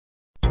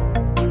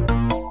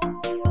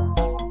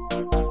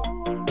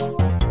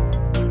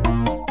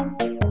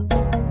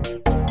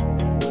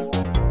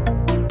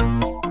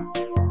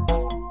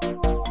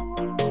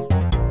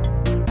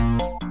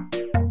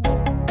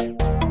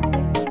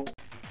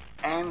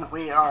And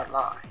we are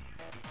live.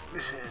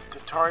 This is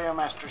Tutorial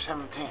Master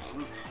 17,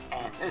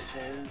 and this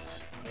is...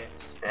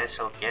 It's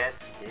special guest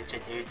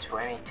Digidude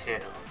 22.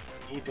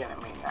 He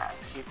didn't mean that.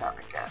 He's not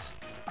a guest.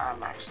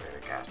 I'm actually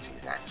the guest.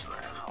 He's actually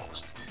a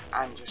host.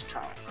 I'm just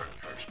trying it for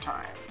the first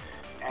time.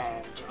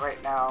 And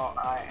right now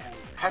I am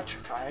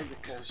petrified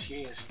because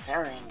he is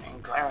staring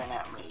and glaring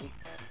at me,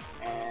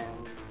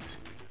 and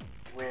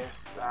with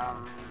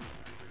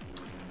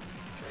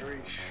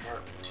very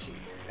sharp teeth,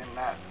 and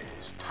that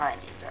is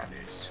tiny. That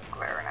is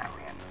glaring at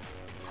me and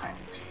tiny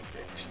teeth.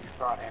 If you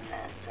thought I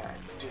meant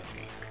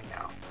Disney right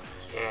now.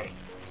 Kick.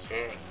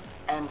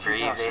 And he's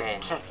Breathe also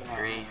in. kicking at me.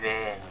 Breathe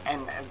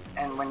in.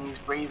 And when he's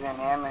breathing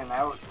in and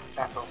out,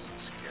 that's also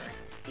scary.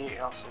 He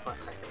also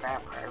looks like a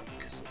vampire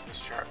because of the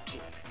sharp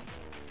teeth.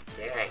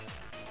 Kick.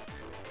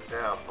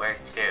 So, where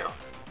to?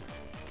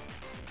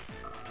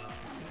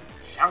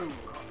 Jungle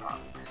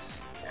Fox.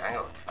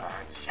 Jungle Fox.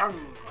 Jungle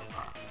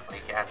Fox. We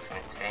got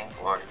some tank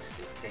wars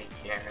to take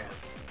care of.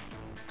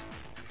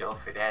 Let's go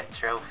for that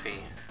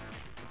trophy.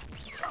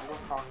 Jungle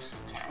Fox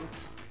is tanks?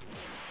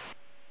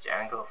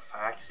 Jungle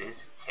Fox is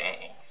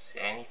tanks.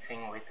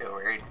 Anything with the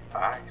word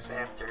fox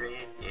after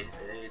it is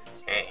a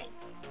tank.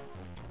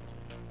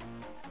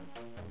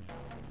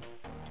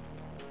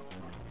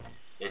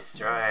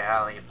 Destroy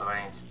all the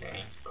opponent's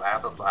tanks. Blah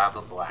blah blah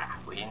blah blah.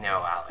 We know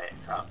all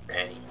this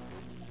already.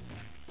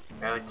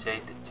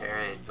 Rotate the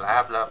turret.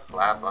 Blah blah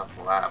blah blah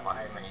blah.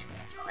 Why am I even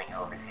going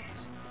over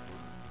this?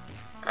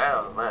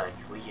 Oh look,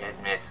 we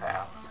get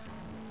missiles.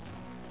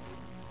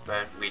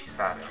 But we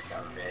saw those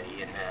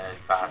already in the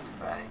boss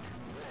fight.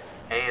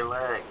 Hey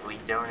look, we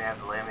don't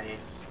have limited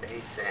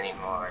space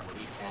anymore.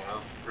 We can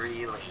move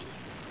freely.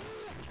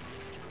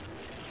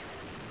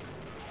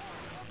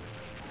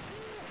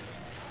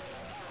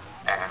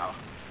 Ow.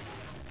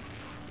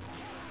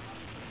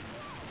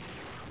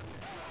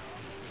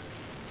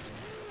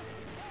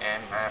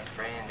 And my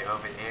friend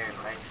over there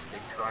likes to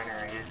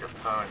corner his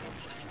opponent.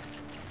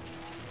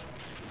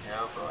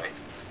 Oh boy.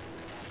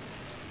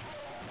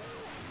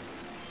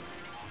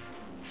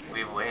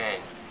 We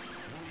win.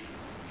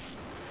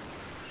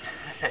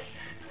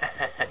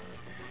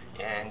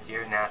 And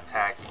you're not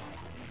talking.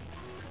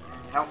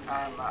 Nope,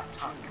 I'm not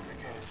talking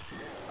because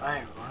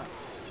I want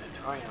this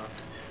tutorial.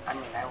 I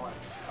want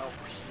LP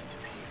to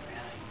be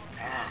really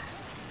bad.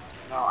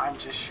 No, I'm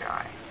just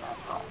shy.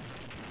 That's all.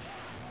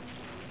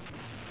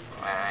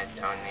 I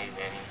don't need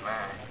any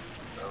mines,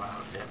 so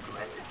I'll just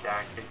let the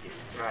doctor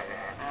destroy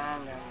that.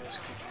 And I'm just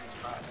kicking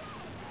his butt.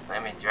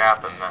 Let me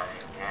drop a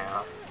mine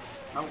now.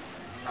 Nope.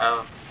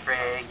 Oh,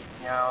 frig,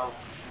 no.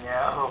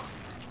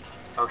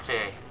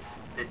 Okay,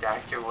 the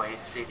doctor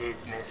wasted his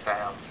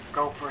missile.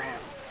 Go for him.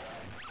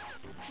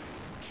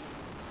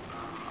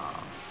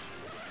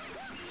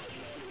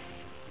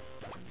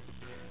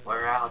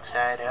 We're all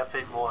tied up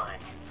at one.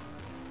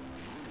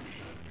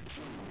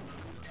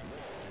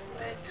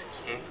 Let's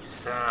kick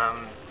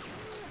some...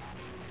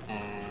 No,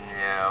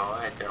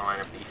 I don't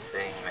want to be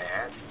saying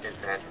that, because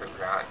that's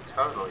a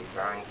totally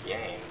wrong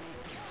game.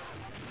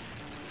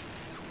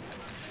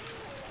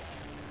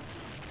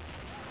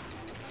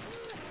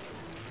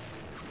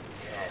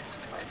 Yes,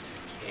 let's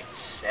kick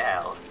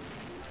Shell.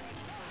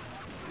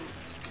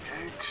 Let's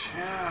kick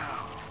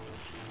Shell.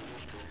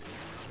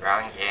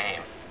 Wrong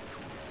game.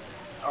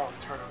 Oh,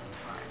 turtles are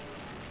fine.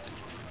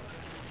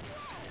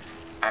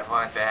 I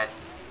want that.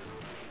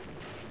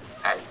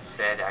 I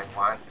said I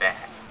want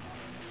that.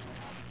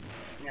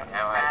 Yep.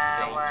 Now I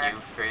thank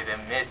you for the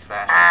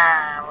missile.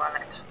 I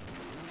want it.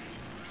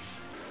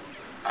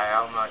 I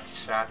almost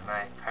shot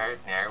my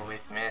partner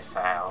with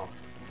missiles.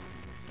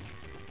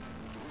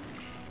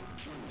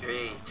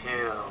 3, 2,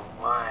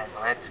 1,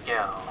 let's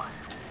go.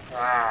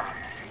 Ah.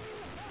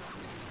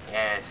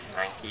 Yes,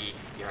 monkey,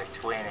 your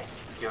twin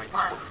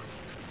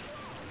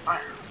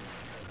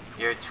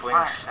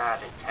shot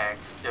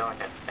attacks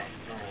don't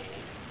affect me.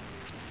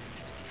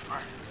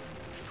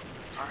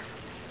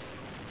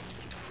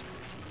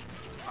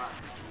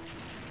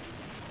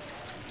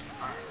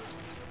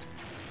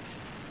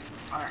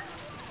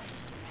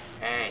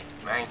 Hey,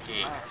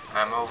 monkey,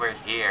 I'm over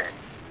here.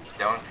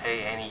 Don't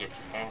pay any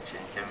attention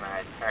to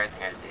my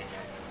partner down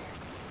here.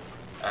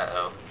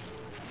 Uh-oh.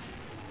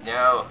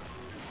 No!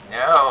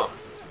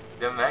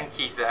 The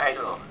monkey's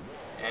idle.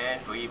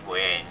 And we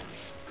win.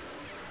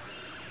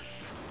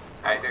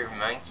 Either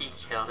monkey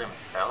killed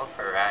himself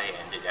or I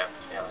ended up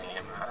killing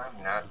him.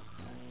 I'm not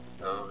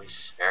so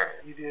sure.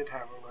 You did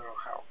have a little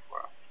health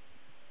left.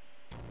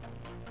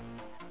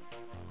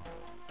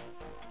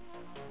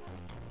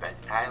 But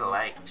I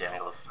like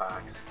Jungle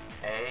Fox.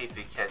 A,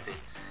 because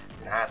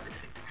it's not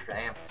a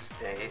cramped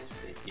space,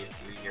 it gives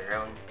you your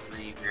own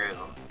free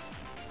room.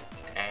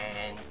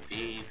 And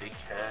B,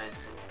 because...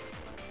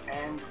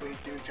 And we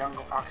do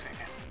Jungle Fox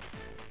again.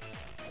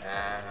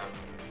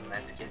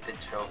 Let's get the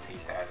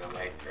trophies out of the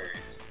way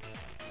first.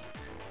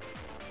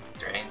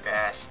 Drain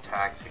Bash,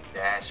 Toxic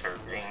Dash, or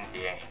Ring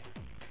Ding.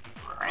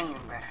 Rain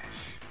Bash.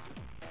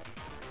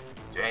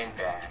 Drain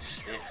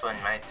Bash. This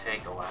one might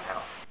take a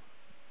while.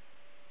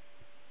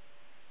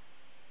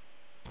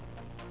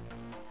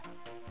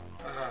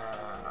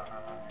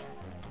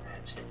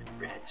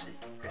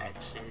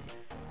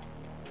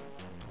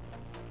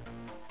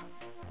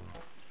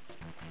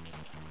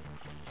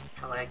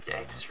 collect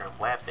extra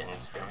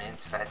weapons from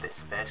inside the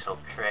special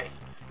crates.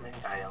 Win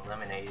by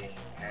eliminating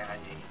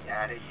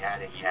yada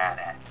yada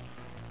yada.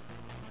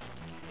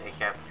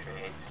 Pick up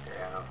crates,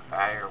 throw,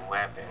 fire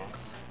weapons,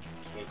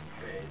 kick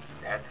crates.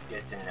 That's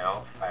good to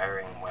know.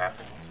 Firing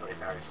weapons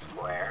with our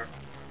square.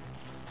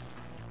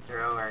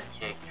 Throw or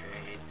kick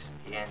crates,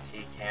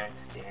 TNT can't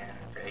stand,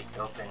 break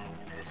open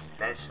the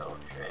special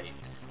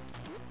crates.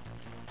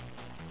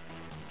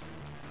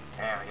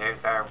 Now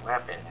here's our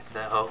weapons,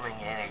 the homing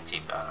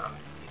energy bomb.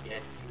 You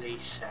get 3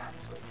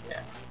 shots with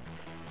them.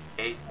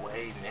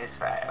 8-way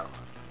missile.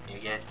 You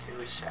get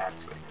 2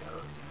 shots with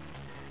those.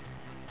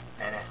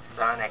 And a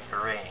sonic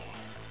ring.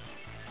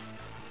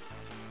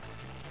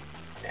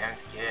 Sounds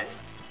good.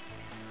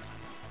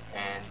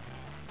 And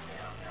we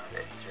don't know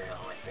the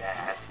drill with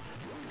that.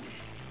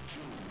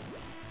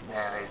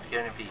 Now there's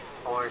gonna be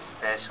 4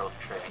 special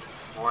crates.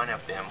 One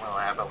of them will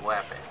have a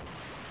weapon.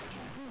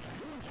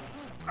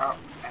 Oh,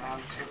 and I'm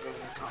too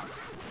busy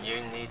talking.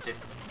 You need to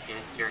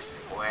get your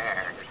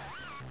squares.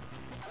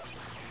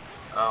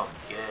 Oh,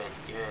 good.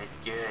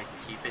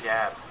 Keep it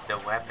up. The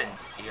weapons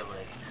deal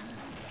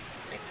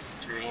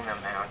extreme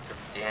amounts of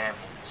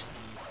damage.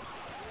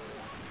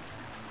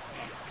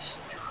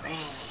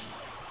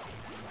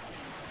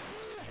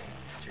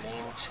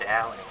 Extreme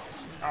challenge.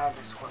 I'll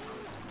just work on it.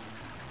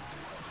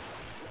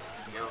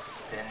 You'll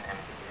spin them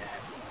to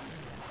death.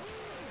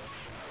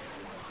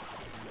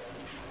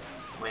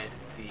 With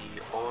the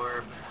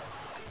orb,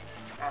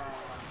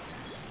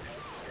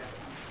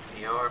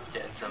 the orb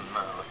does the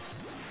most.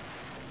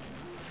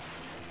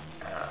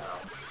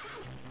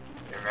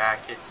 The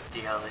rockets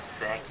deal the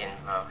second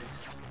most.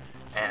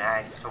 And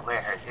I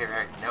swear there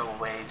are no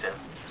ways of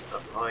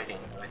avoiding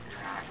those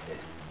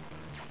rockets.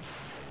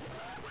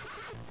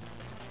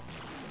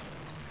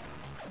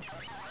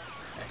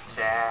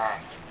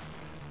 Attack!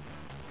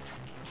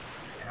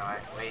 Now I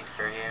wait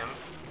for him,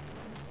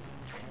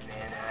 and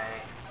then I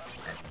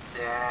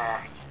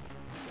attack.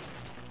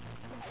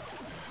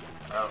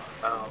 Oh,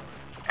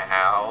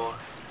 ow.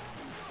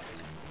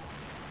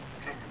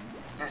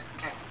 Just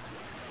kick.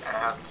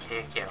 I'll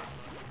kick him.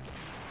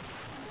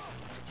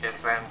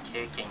 Because I'm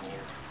kicking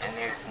you, and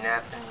there's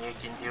nothing you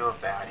can do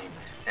about it.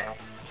 Now,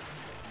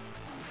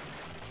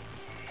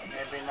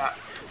 Maybe not.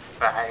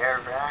 fire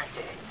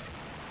rockets.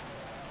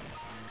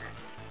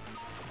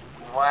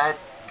 What?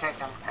 Kick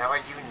him. How are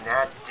you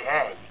not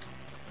dead?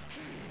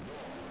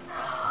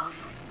 Oh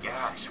my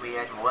gosh, we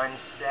had 1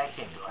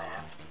 second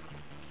left.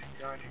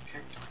 You already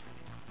kicked him.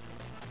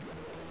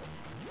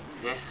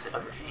 This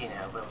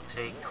arena will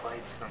take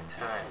quite some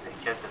time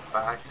because the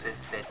boxes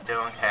that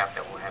don't have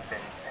the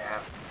weapons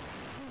have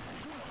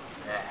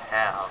the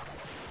health.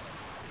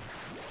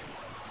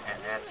 And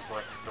that's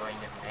what's going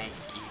to make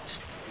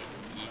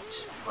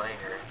each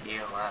player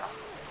heal up.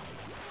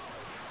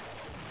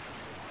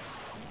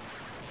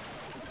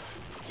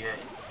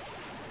 Good.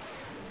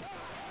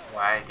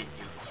 Why did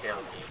you kill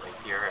me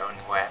with your own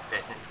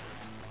weapon?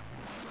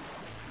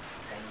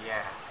 And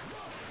yeah,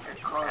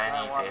 Because I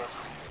need want this.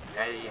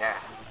 Yeah.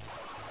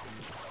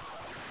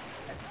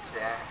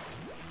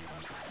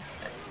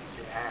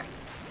 Attack.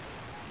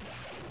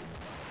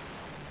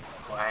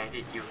 Why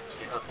did you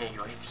kill me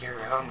with your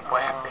own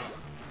weapon?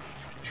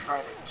 Try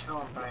to kill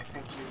him, but I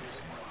think he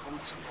was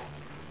invincible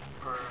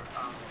for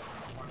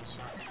 1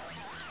 second.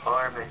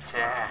 Orb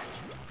attack.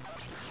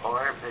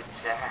 Orb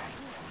attack.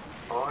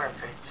 Orb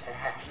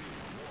attack.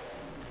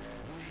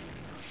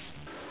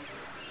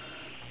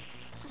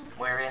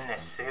 We're in the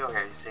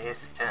sewers this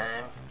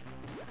time.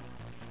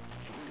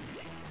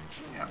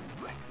 Yep,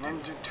 like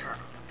Ninja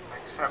Turtles,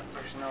 except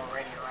there's no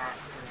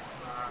radioactive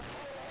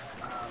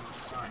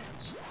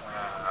signs.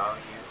 Oh,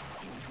 you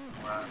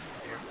lost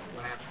your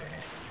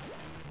weapon.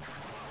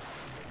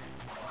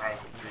 Why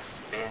did you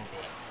spin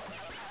me?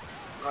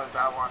 Because I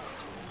wanted to.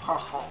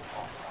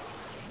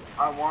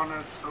 I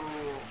wanted to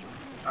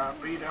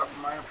beat up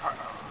my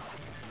partner.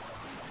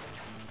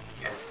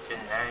 Because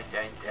tonight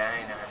I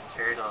dine on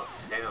turtle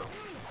soup.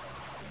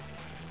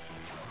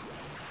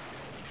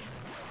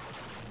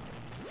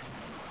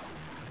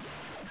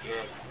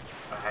 Good.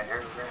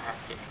 Fire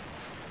rocket.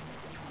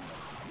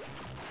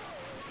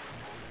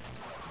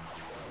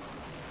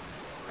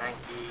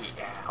 Monkey,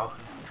 ow.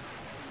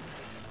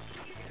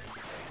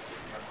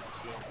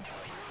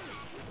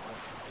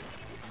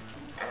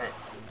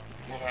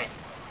 Yeah.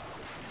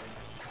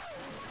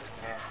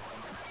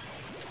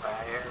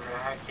 Fire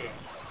rocket.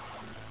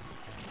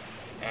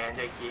 And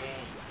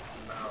again.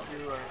 Oh,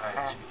 You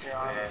attacked your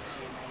own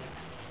teammate.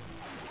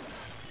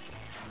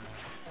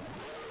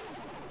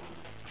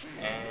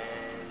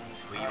 And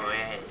we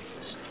win.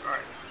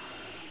 Destroyed.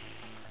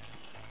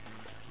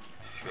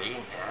 3-0?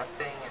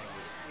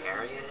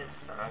 Are you serious?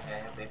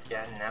 Okay, we've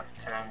got enough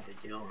time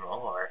to do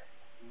more.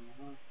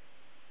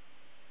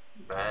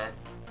 But,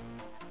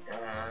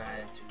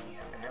 do we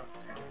have enough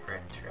time for a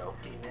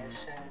trophy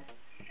mission?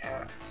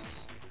 Yes.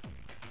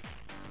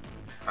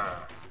 Huh.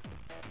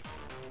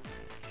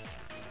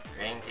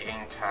 Ring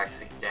ding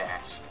toxic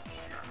dash.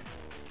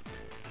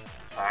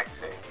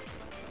 Toxic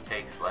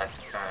takes less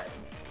time.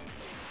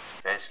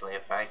 especially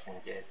if I can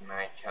get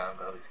my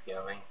combos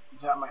going.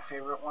 Is that my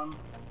favorite one?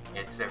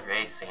 It's a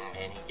racing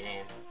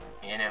minigame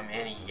in a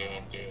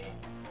minigame game.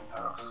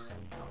 Ugh,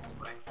 I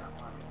don't like that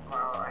one.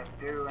 Well, I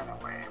do in a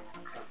way,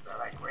 because I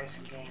like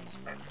racing games,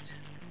 but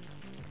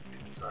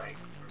it's like,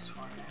 this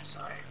one is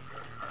like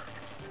really hard.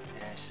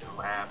 Finish the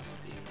lap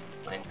speed,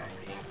 win by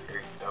being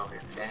first over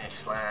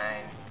finish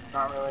line. It's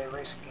not really a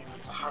racing game,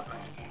 it's a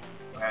hardball game.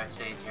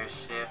 Rotate your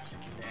ship to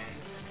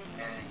base,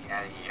 yada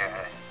yada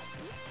yada.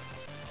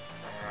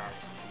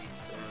 Speed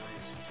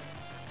boost,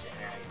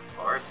 generate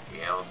force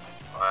fields.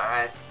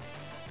 What?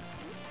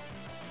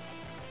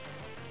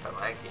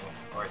 Selecting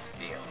force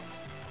fields.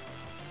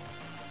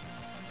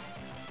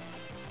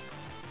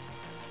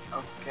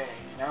 Okay,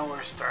 now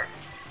we're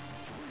starting.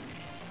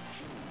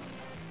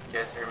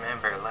 Just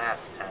remember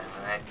last time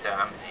I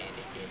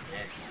dominated in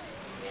this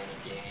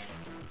minigame.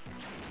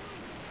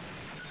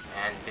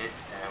 And this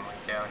time we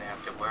don't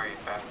have to worry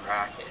about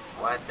rockets.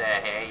 What the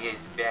heck is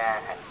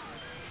that?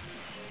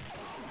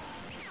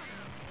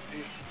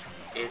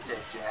 It's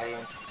a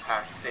giant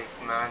toxic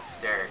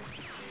monster.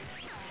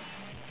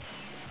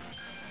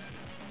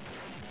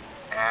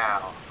 Ow. I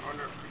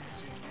wonder if we've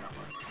seen that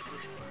when we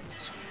first played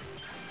this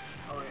game.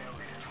 Oh yeah,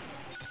 we have.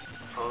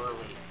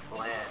 Holy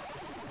flip.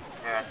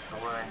 That's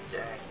one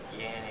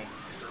gigantic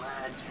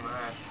sludge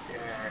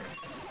monster.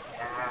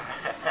 Ah.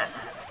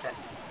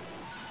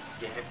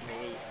 Get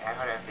me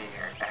out of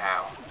here.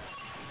 Ow.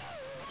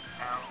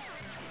 Ow.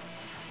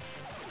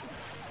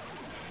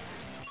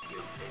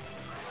 Stupid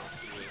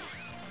monkey.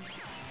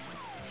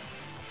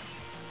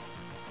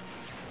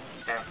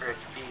 Time for a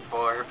speed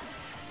warp.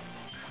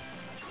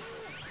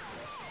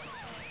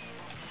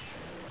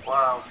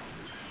 Whoa.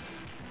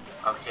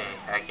 Okay,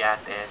 I got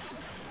this.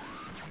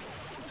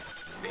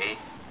 See?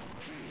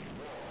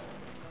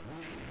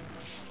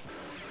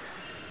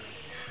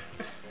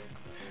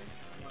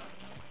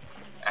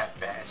 I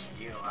bashed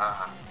you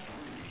off.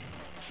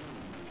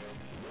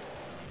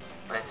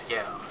 Let's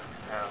go.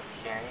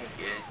 Okay,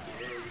 good.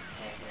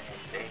 I'm gonna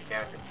take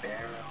out the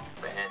barrels,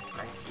 and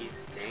Monkey's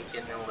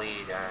taking the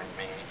lead on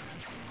me.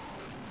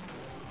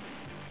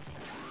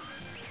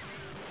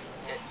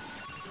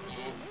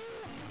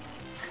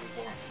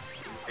 Freaking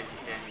stupid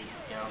heavy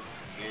jump,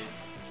 good.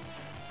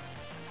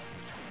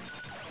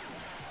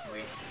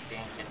 We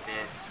stink at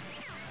this.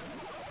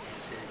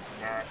 This is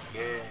not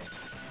good.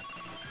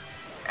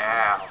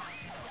 Ow.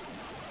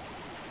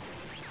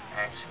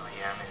 Actually,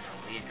 I'm in the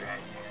lead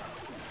right now.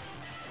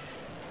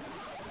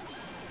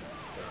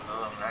 So who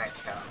am I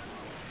talking?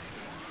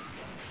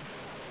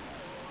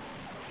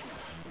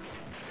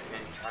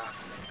 Pretty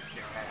awesome if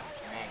you're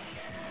asking me.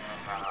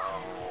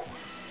 Ow.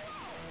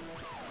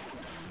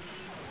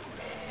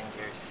 And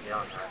you're still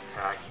not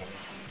talking.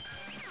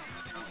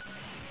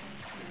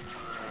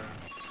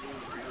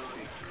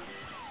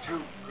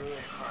 Two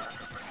really hard.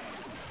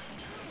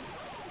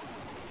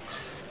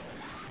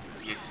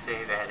 You say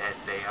that as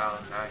they all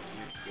knock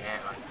you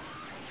down.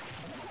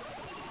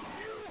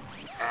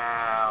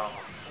 Ow.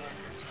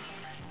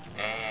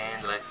 And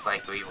looks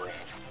like we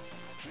win.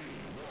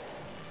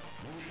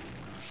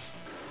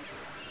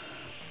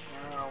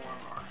 No,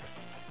 one more.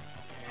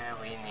 Yeah,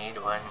 we need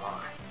one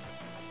more.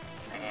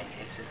 Man,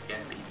 this is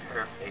gonna be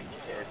perfect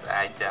because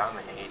I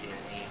dominate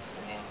in these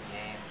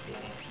mini-game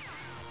games.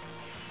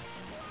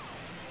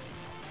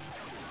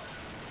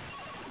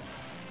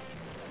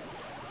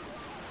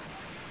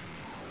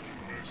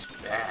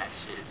 Bash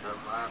is a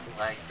lot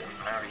like the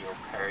Mario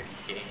Party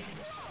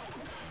games,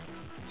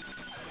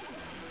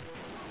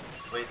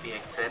 with the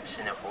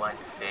exception of one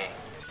thing.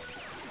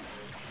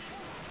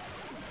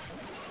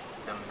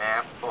 The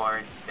map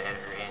boards that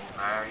are in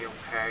Mario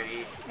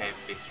Party have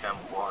become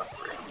warp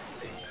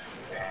rooms in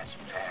Crash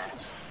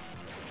Bash.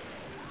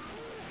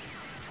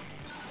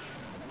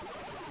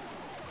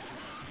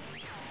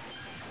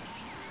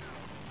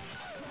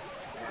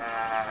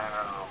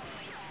 Ow.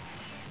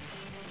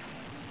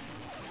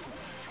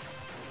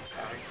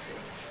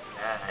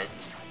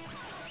 Nudge.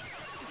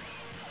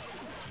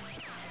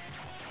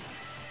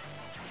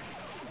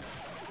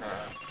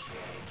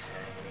 Okay,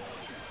 Tiny.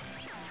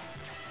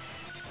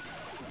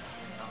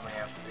 We only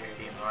have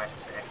 30 more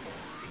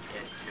seconds to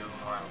get 2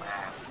 more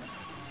laps.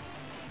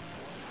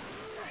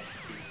 I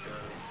speed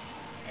boost,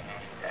 and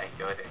I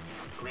go the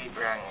complete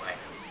wrong way.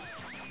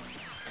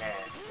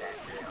 And that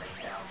really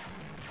helps.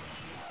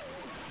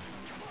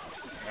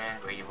 And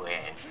we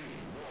win.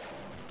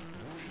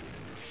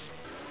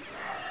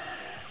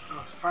 I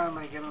was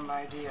finally getting an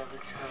idea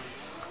because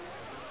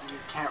you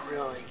can't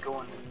really go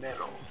in the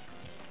middle.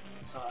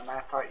 So, and I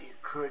thought you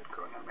could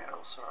go in the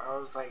middle. So I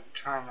was like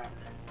trying to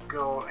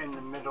go in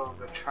the middle of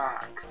the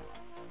track.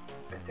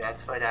 But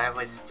that's what I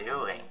was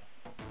doing.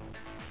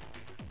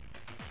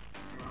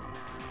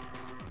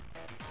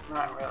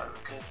 Not really,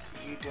 because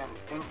you didn't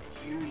think,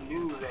 you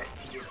knew that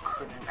you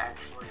couldn't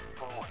actually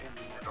fall in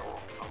the middle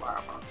of the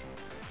lava.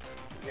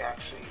 You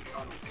actually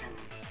only can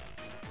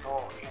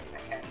fall in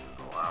the end of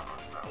the lava,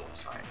 the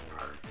outside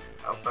part.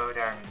 How about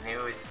our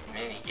newest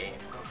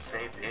minigame? We'll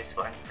save this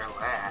one for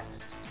last.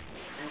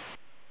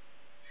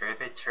 For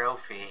the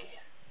trophy.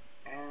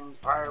 And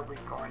why are we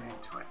going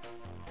into it?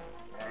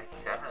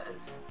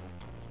 Because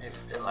we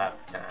still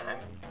have time.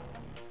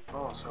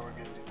 Oh, so we're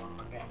gonna do one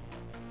more game.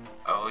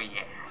 Oh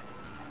yeah.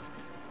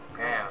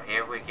 Now,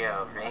 here we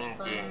go. Ring I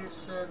thought game. you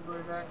said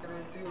we're not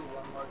gonna do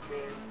one more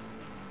game.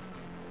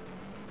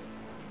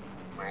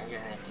 We're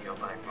gonna do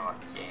one more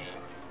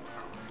game.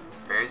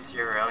 Burst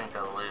your own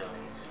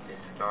balloons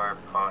to score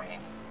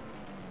points.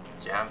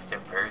 Jump to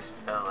burst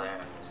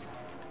balloons.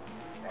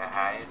 The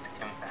highest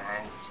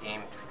combined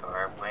team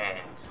score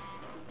wins.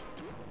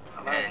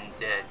 And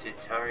the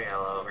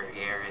tutorial over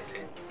here is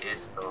in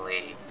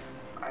disbelief.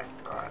 I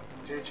thought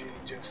Digi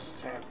just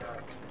said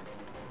that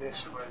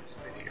this was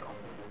video.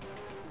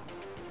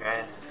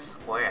 Press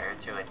square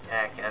to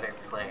attack other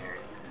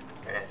players.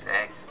 Press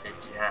X to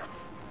jump.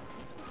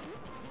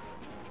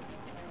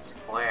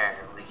 Square,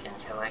 we can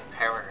collect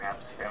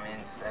power-ups from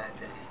inside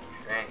the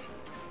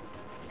crates.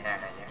 Yeah,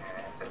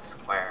 it's a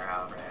square,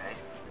 alright.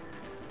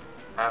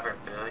 Hover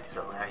boots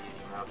allow you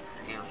to move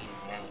freely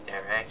in any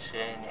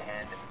direction,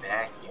 and the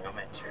vacuum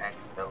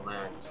attracts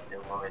balloons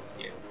towards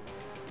you.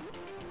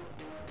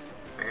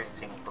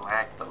 Bursting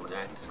black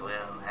balloons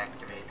will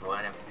activate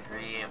one of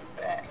 3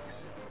 effects.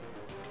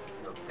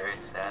 You'll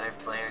burst other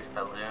players'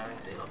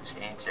 balloons, it'll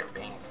change the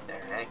ring's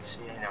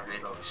direction, or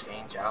it'll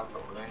change all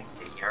balloons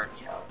to your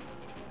color.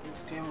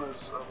 This game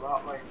is a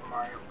lot like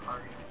Mario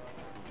Party,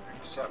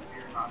 except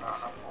you're not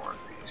on a board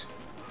piece.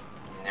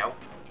 Nope.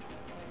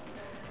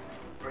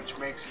 Which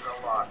makes it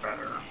a lot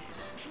better.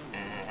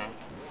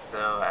 So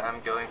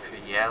I'm going for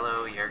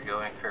yellow, you're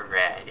going for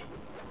red.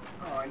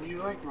 Oh, and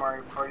you like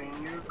Mario Party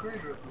and you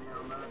agreed with me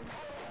on that.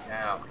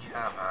 Oh,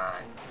 come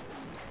on.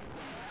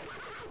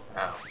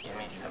 Oh, give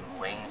me some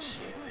wing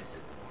shoes.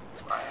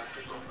 I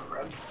have to go for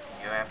red.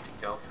 You have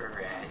to go for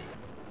red.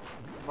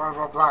 What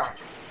about black?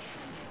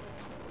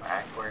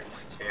 Black works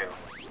too.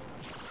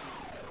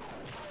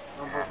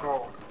 What about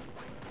gold?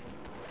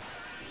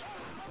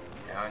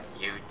 Don't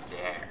you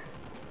dare.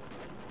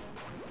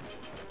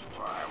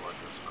 Why, what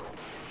is gold?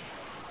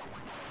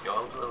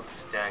 Gold will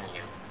stun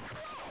you.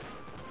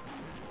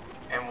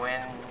 And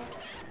when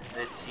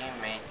the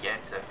teammate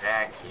gets a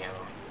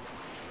vacuum,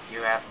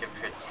 you have to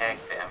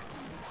protect them.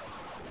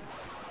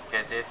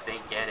 Because if they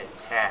get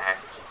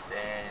attacked,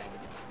 then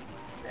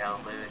they'll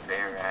lose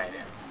their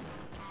item.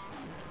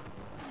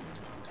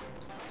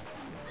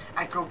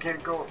 I go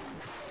get gold.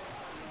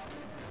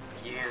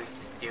 You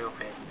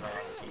stupid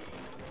monkey.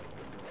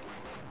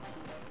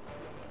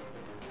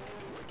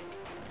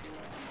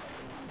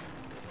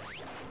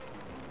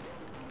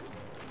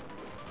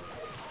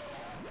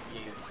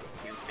 You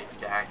stupid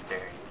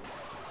doctor.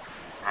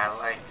 I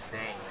like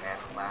saying that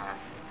a lot.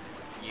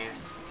 You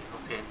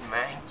stupid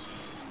monkey.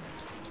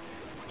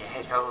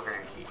 Get over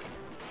here.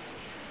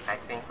 I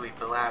think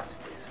we've lost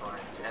this one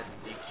just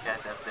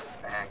because of the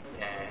fact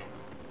that...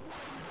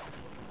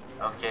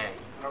 Okay,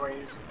 How do I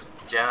use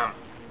it? jump.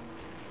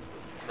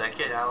 Look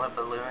at all the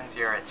balloons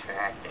you're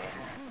attracting.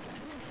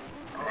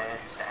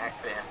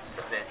 Attack them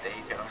so that they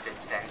don't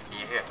attack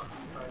you.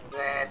 But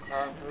they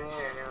attack me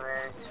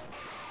anyways.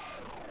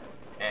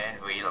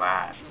 And we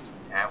lost.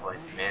 That was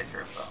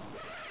miserable.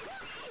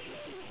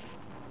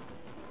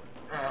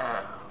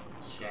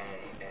 Okay,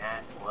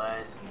 that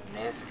was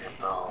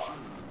miserable.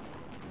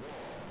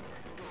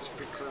 It's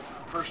because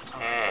the first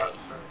time Hey, I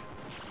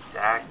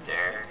got the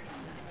doctor.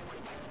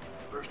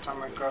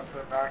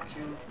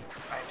 vacuum,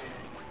 I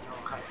didn't know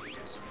how to use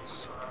it,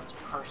 so that's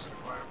partially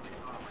why we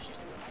lost.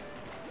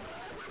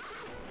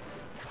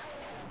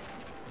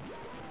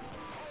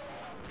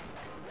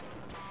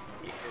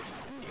 You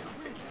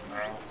stupid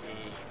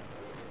monkey.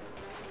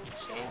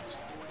 Change.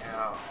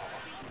 No.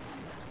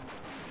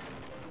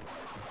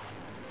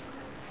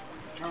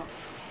 Jump.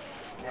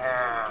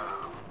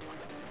 No.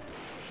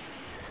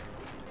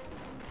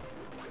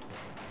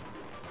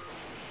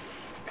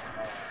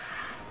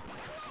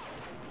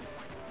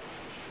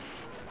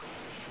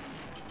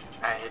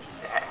 I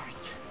attack.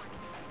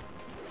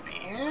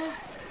 Yeah?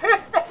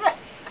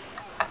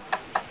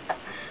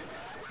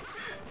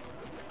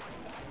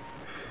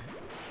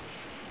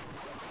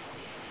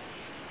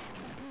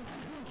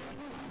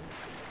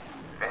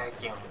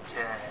 Vacuum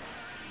time.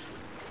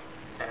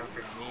 Time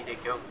for me to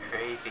go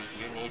crazy.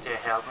 You need to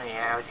help me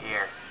out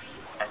here.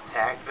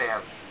 Attack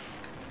them.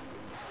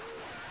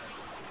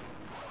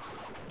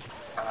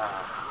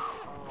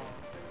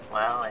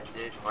 Well, it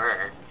did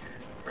work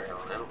for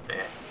a little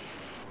bit.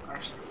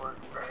 Actually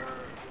worked better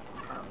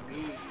for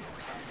me.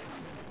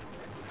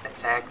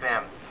 Attack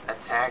them.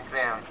 Attack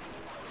them.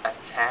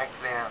 Attack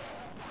them.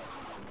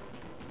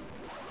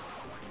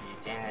 You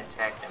didn't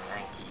attack the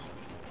monkey.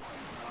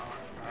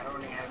 I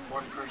only had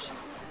one person.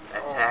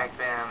 Attack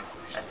them.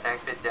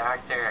 Attack the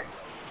doctor.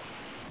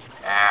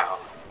 Ow.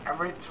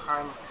 Every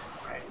time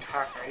I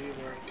attack, I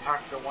either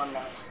attack the one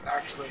that's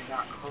actually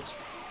not close.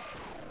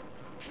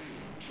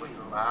 We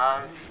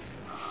lost,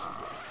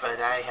 but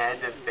I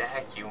had to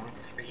vacuum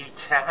 3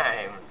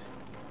 times.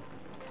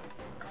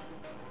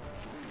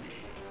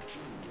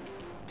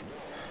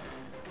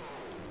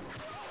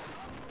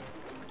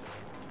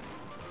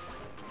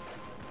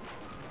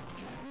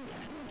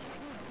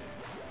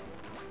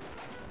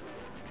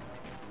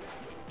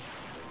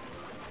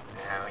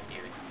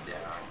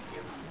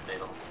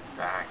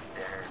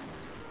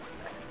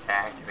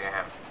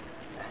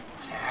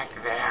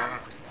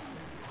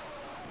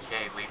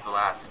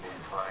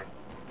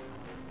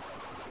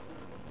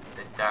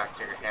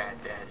 monster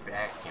had that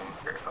vacuum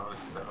for oh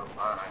so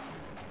long.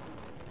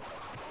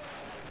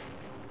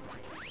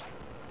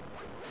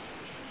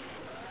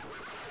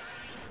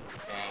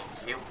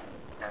 Thank you.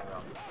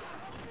 Oh.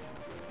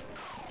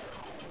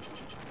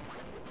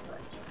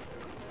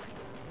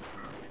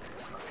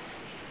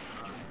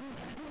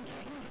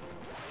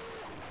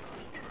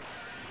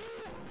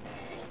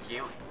 Thank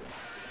you.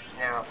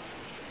 Now,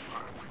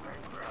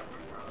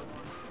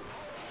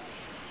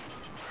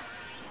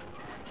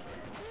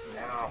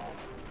 no.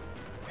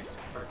 We're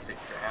supposed to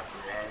grab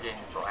red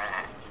and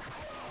black.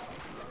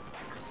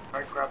 Because if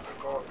I grab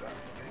the gold, then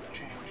it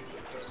changes.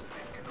 It doesn't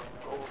make it all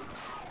gold.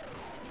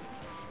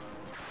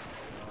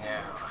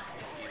 No,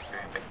 if you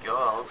grab a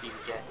gold, you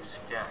get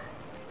stunned.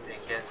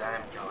 Because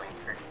I'm going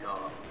for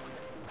gold.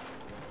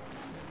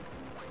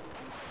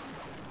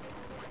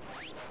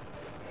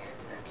 Yes,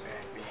 that's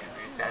right,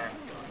 because I'm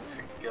going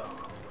for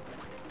gold.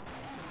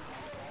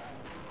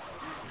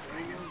 How are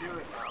you gonna do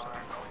it now,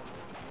 Arnold?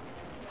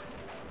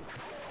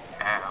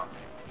 Ow.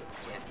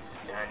 Get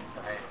stunned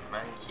by a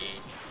monkey.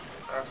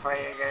 That's why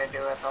you're gonna do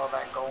with all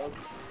that gold?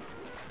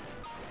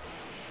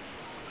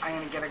 I'm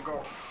gonna get a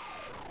gold.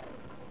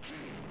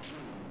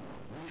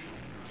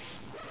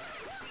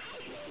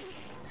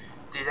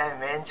 Did I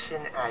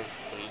mention I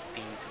hate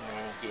these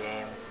mini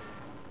games?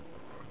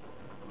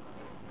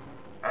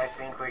 I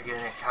think we're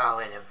gonna call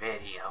it a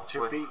video.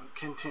 To be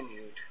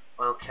continued.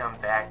 We'll come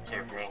back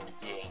to Ring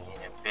Ding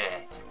in a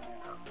bit.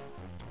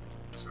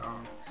 So,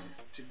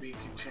 to be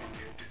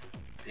continued.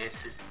 This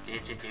is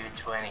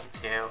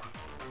Digidoo22.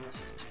 And this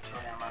is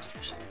Tutorial Master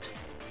 17.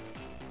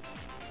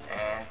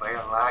 And we're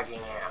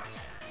logging out.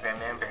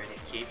 Remember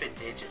to keep it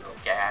digital,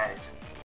 guys.